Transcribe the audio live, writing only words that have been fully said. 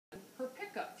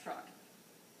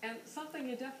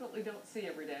you definitely don't see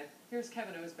every day. Here's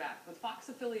Kevin Osback with Fox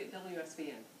affiliate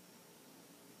WSVN.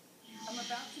 I'm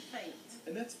about to faint.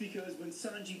 And that's because when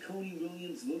Sanji Coney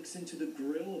Williams looks into the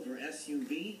grill of her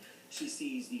SUV, she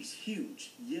sees these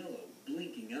huge, yellow,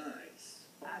 blinking eyes.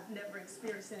 I've never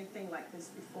experienced anything like this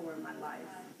before in my life.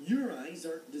 Your eyes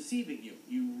aren't deceiving you.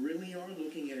 You really are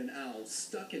looking at an owl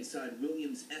stuck inside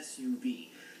Williams' SUV.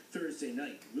 Thursday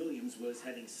night, Williams was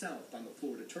heading south on the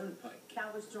Florida Turnpike.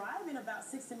 I was driving about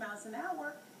 60 miles an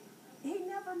hour. He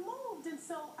never moved, and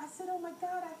so I said, oh my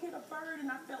God, I hit a bird,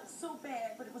 and I felt so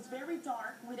bad, but it was very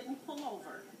dark. We didn't pull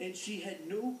over. And she had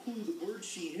no clue the bird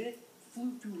she hit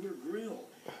flew through her grill.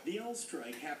 The owl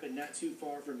strike happened not too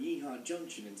far from Yeehaw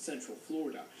Junction in Central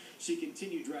Florida. She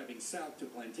continued driving south to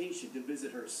Plantation to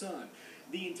visit her son.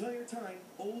 The entire time,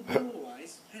 old Willow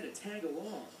Eyes had to tag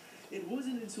along. It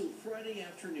wasn't until Friday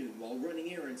afternoon, while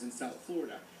running errands in South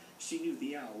Florida, she knew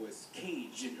the owl was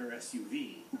caged in her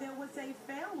SUV. There was a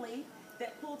family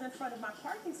that pulled in front of my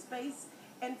parking space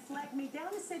and flagged me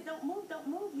down and said, don't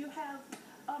move, you have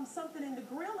something in the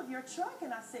grill of your truck.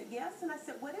 And I said, yes. And I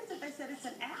said, what is it? They said, it's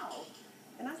an owl.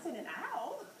 And I said, an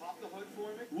owl? Pop the hood for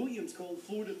me. Williams called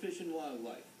Florida Fish and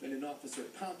Wildlife, and an officer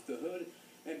popped the hood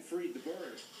and freed the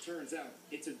bird. Turns out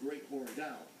it's a great horned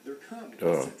owl. They're common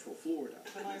in Central Florida.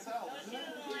 It's a nice owl, isn't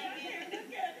it?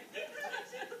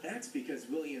 That's because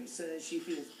Williams says she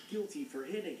feels guilty for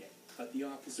hitting it, but the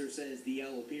officer says the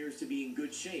owl appears to be in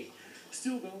good shape.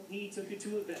 Still, though, he took it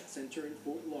to a vet center in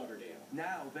Fort Lauderdale.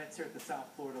 Now, vets here at the South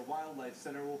Florida Wildlife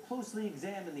Center will closely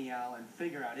examine the owl and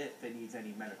figure out if it needs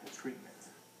any medical treatment.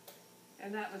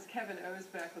 And that was Kevin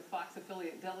Osback with Fox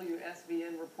affiliate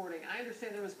WSVN reporting. I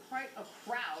understand there was quite a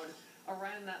crowd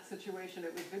around that situation.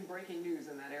 It was big breaking news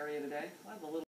in that area today. We'll have a little